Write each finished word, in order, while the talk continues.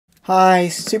Hi,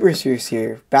 Super Serious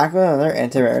here, back with another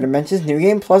Antimatter Dimensions New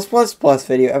Game Plus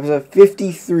video, episode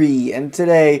 53, and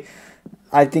today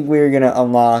I think we're gonna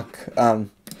unlock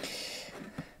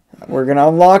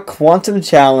quantum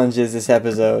challenges this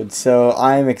episode, so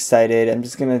I'm excited. I'm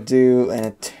just gonna do an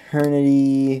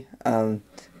eternity,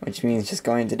 which means just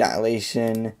going into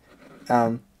dilation,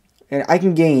 and I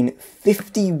can gain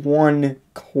 51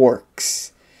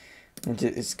 quarks, which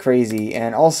is crazy,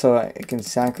 and also I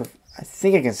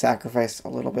think I can sacrifice a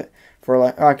little bit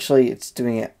for, actually it's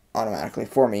doing it automatically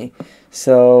for me.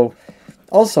 So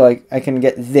also I can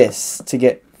get this to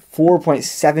get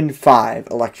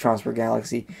 4.75 electrons per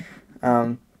galaxy,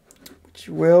 which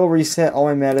will reset all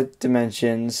my meta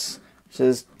dimensions, which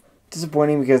is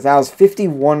disappointing because that was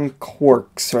 51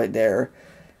 quarks right there.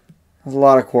 That's a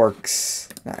lot of quarks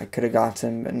that I could have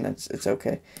gotten, and it's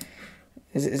okay.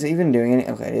 Is it even doing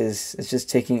anything? Okay, it is. It's just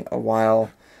taking a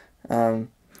while.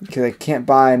 Because I can't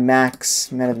buy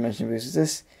max meta dimension boost. Is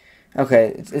this?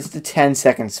 Okay, it's the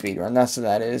 10-second speed run. That's what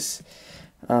that is.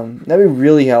 That'd be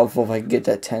really helpful if I could get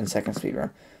that 10-second speed run.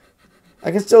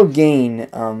 I can still gain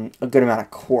a good amount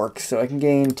of quarks, so I can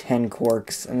gain 10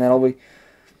 quarks, and that'll be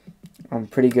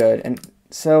pretty good. And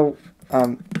so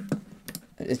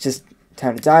it's just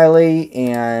time to dilate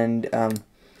and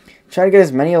try to get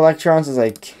as many electrons as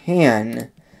I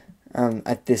can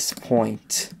at this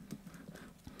point.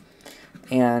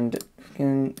 And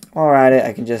while we're at it,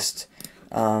 I can just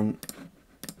assign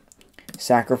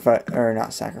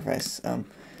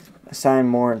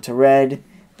more into red,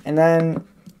 and then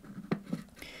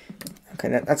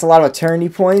that's a lot of eternity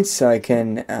points, so I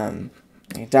can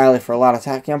dilate for a lot of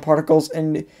tachyon particles,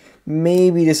 and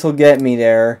maybe this will get me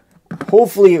there.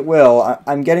 Hopefully it will.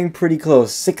 I'm getting pretty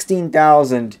close.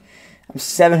 16,000. I'm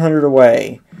 700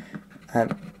 away.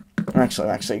 I'm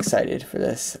actually excited for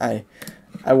this.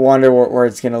 I wonder where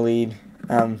it's gonna lead.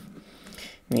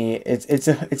 It's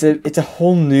a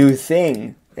whole new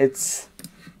thing. It's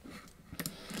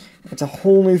a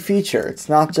whole new feature. It's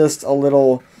not just a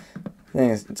little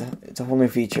thing. It's a whole new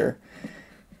feature.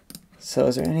 So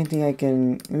is there anything I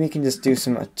can? Maybe I can just do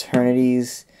some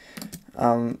eternities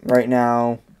right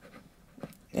now,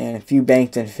 and a few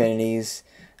banked infinities.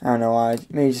 I don't know why.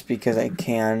 Maybe just because I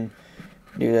can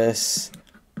do this.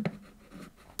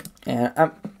 And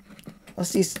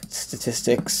let's see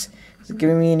statistics. Is it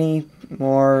giving me any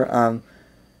more?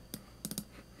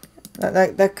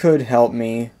 That could help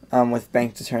me with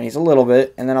banked attorneys a little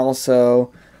bit, and then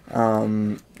also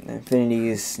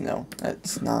infinities. No,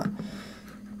 that's not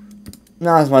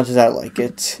as much as I like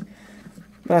it,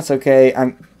 but that's okay.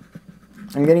 I'm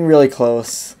getting really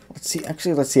close. Let's see.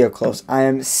 Actually, let's see how close I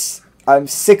am. I'm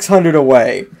 600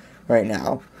 away right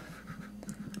now.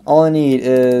 All I need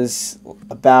is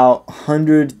about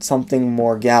 100 something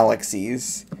more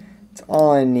galaxies. That's all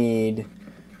I need.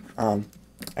 I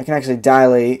can actually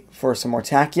dilate for some more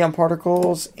tachyon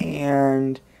particles,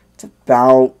 and it's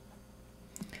about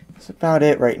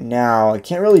it right now. I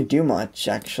can't really do much,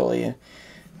 actually.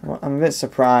 I'm a bit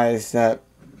surprised that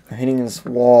I'm hitting this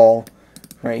wall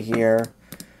right here.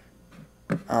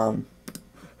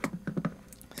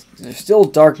 There's still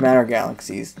dark matter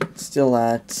galaxies. Still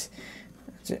that.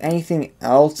 Is there anything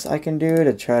else I can do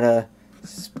to try to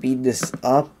speed this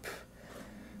up?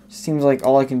 Seems like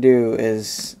all I can do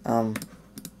is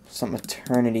some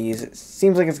eternities. It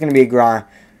seems like it's going to be a grind.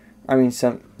 I mean,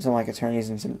 some like eternities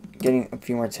and some getting a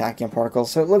few more tachyon particles.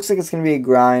 So it looks like it's going to be a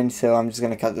grind, so I'm just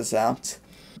going to cut this out.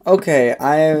 Okay,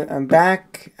 I'm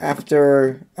back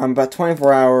after about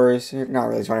 24 hours. Not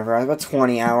really 24 hours, about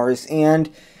 20 hours. And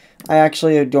I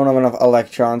actually don't have enough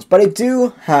electrons. But I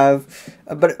do have...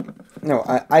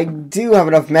 I do have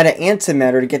enough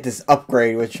meta-antimatter to get this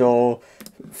upgrade, which will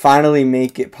finally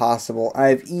make it possible. I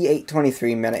have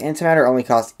E823 meta-antimatter, only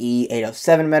costs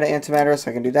E807 meta-antimatter,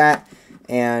 so I can do that.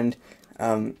 And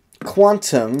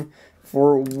quantum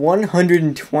for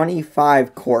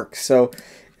 125 quarks. So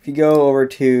if you go over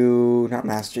to, not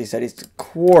mastery studies, to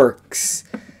quarks,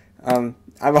 I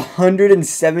have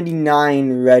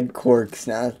 179 red quarks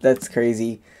now. That's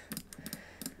crazy.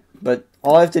 But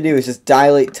all I have to do is just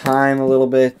dilate time a little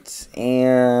bit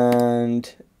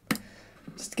and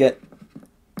just get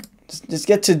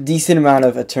to a decent amount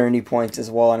of eternity points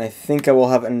as well. And I think I will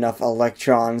have enough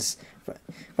electrons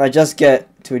if I just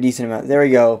get to a decent amount. There we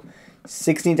go.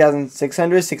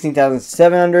 16,600,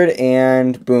 16,700,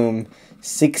 and boom,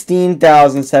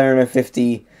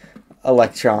 16,750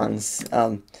 electrons.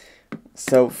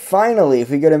 So finally,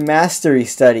 if we go to mastery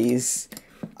studies,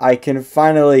 I can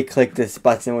finally click this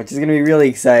button, which is going to be really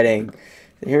exciting.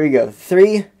 So here we go.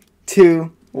 3,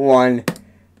 2, 1.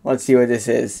 Let's see what this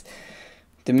is.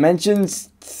 Dimensions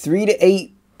 3 to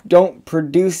 8 don't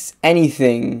produce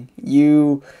anything.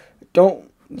 You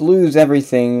don't lose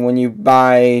everything when you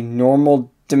buy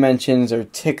normal dimensions or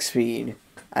tick speed.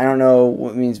 I don't know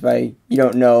what it means by you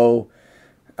don't know.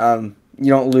 You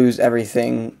don't lose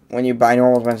everything when you buy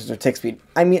normal dimensions or tick speed.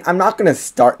 I mean, I'm not gonna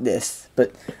start this,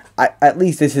 but at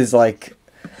least this is like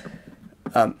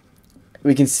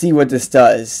we can see what this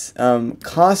does.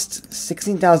 Cost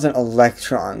 16,000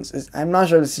 electrons. I'm not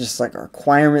sure this is just like a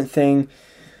requirement thing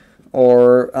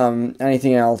or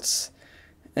anything else.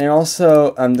 And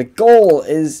also, the goal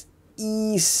is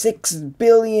E6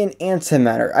 billion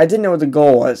antimatter. I didn't know what the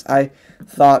goal was. I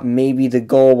thought maybe the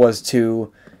goal was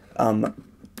to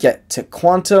get to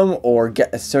quantum or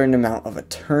get a certain amount of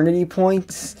eternity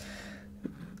points.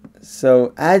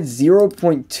 So add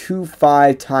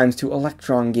 0.25 times to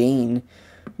electron gain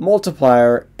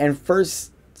multiplier, and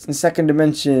first and second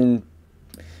dimension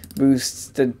boosts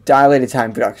the dilated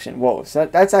time production. Whoa, so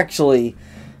that's actually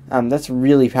that's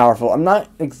really powerful. I'm not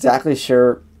exactly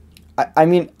sure. I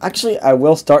mean, actually, I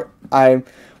will start. What I'm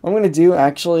going to do,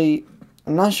 actually,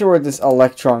 I'm not sure what this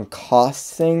electron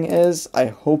cost thing is. I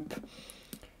hope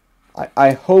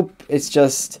it's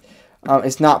just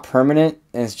it's not permanent,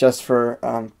 and it's just for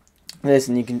this,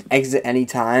 and you can exit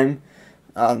anytime.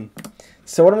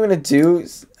 So what I'm going to do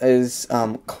is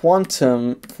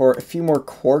quantum for a few more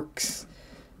quarks,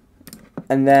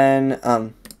 and then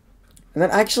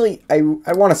actually I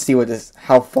want to see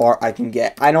how far I can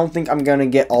get. I don't think I'm going to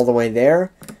get all the way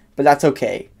there, but that's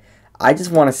okay. I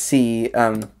just want to see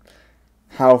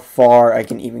how far I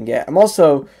can even get. I'm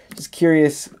also just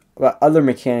curious about other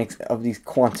mechanics of these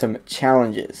quantum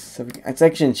challenges. So it's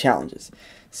actually challenges.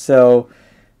 So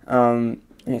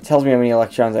it tells me how many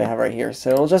electrons I have right here.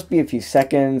 So it'll just be a few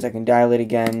seconds. I can dilate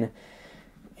again,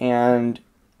 and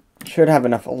should have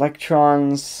enough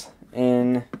electrons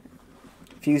in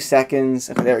a few seconds.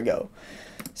 Okay, there we go.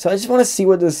 So I just want to see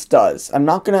what this does. I'm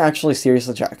not going to actually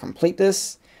seriously try to complete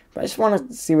this, but I just want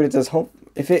to see what it does. Hope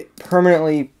if it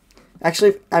permanently...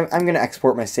 Actually, I'm going to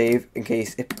export my save in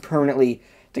case it permanently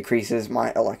decreases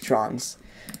my electrons.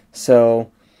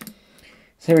 So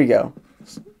here we go.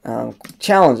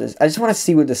 Challenges. I just want to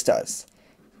see what this does.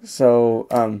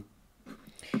 So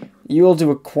you will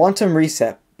do a quantum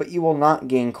reset, but you will not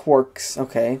gain quarks.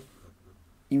 Okay.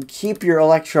 You keep your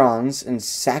electrons in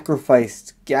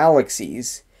sacrificed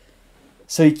galaxies.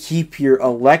 So you keep your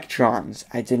electrons.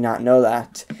 I did not know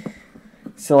that.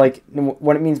 So like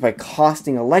what it means by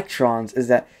costing electrons is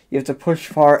that you have to push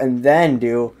far and then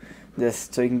do this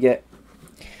so you can get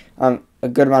a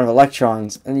good amount of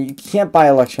electrons. And you can't buy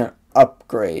electron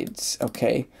upgrades.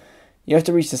 Okay. You have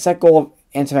to reach the set goal of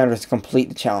antimatter to complete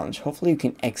the challenge. Hopefully you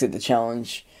can exit the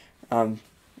challenge and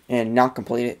not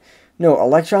complete it. No,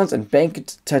 electrons and bank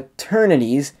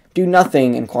eternities do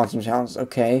nothing in quantum challenges.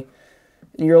 Okay.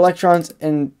 Your electrons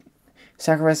and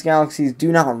sacrifice galaxies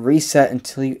do not reset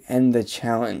until you end the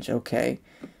challenge. Okay.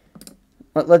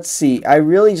 Let's see. I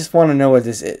really just want to know what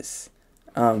this is.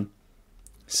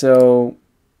 So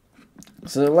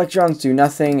the electrons do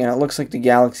nothing, and it looks like the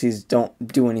galaxies don't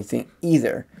do anything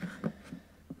either.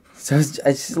 So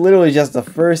it's literally just the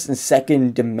first and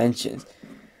second dimensions.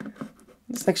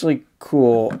 It's actually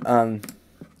cool.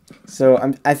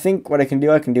 So I think what I can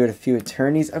do it a few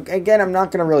eternities. Again, I'm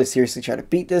not going to really seriously try to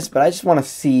beat this, but I just want to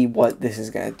see what this is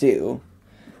going to do.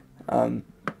 So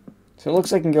it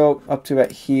looks like I can go up to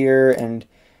about here, and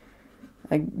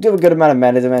I do have a good amount of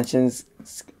meta dimensions.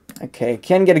 Okay,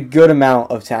 can get a good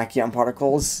amount of tachyon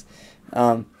particles.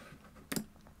 And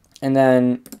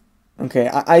then, okay,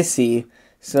 I see.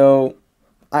 So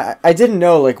I didn't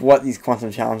know like what these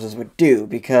quantum challenges would do,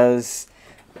 because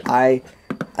I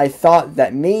thought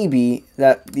that maybe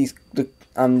that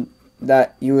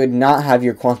that you would not have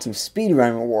your quantum speed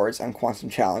run rewards on quantum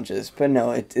challenges, but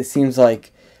no, it seems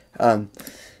like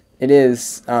it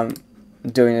is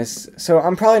doing this. So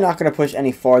I'm probably not going to push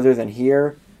any farther than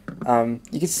here.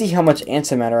 You can see how much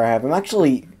antimatter I have. I'm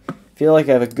actually feel like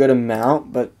I have a good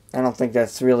amount, but I don't think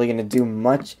that's really going to do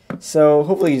much. So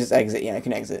hopefully you just exit. Yeah, I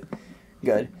can exit.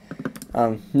 Good.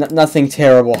 Nothing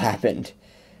terrible happened.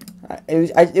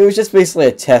 It was just basically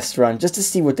a test run, just to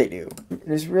see what they do.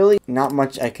 There's really not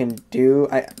much I can do.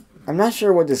 I'm not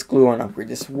sure what this gluon upgrade,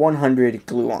 this 100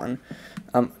 gluon.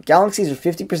 Galaxies are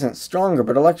 50% stronger,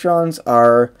 but electrons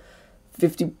are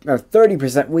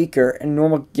 30% weaker, and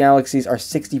normal galaxies are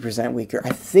 60% weaker.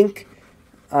 I think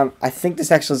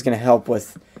this actually is going to help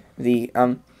with the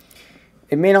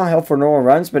it may not help for normal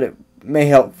runs, but it may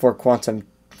help for quantum,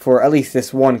 for at least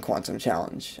this one quantum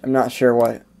challenge. I'm not sure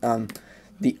what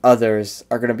the others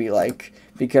are going to be like,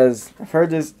 because I've heard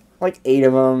there's like 8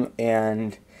 of them,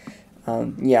 and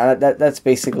yeah, that's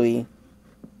basically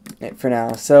it for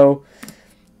now. So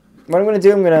what I'm going to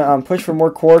do, I'm going to push for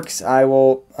more quarks. I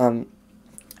will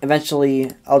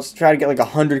eventually, I'll just try to get like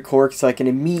 100 quarks so I can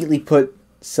immediately put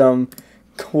some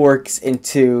quarks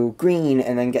into green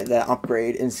and then get that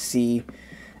upgrade and see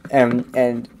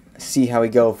how we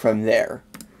go from there.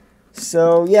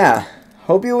 So yeah,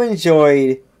 hope you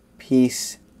enjoyed.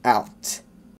 Peace out.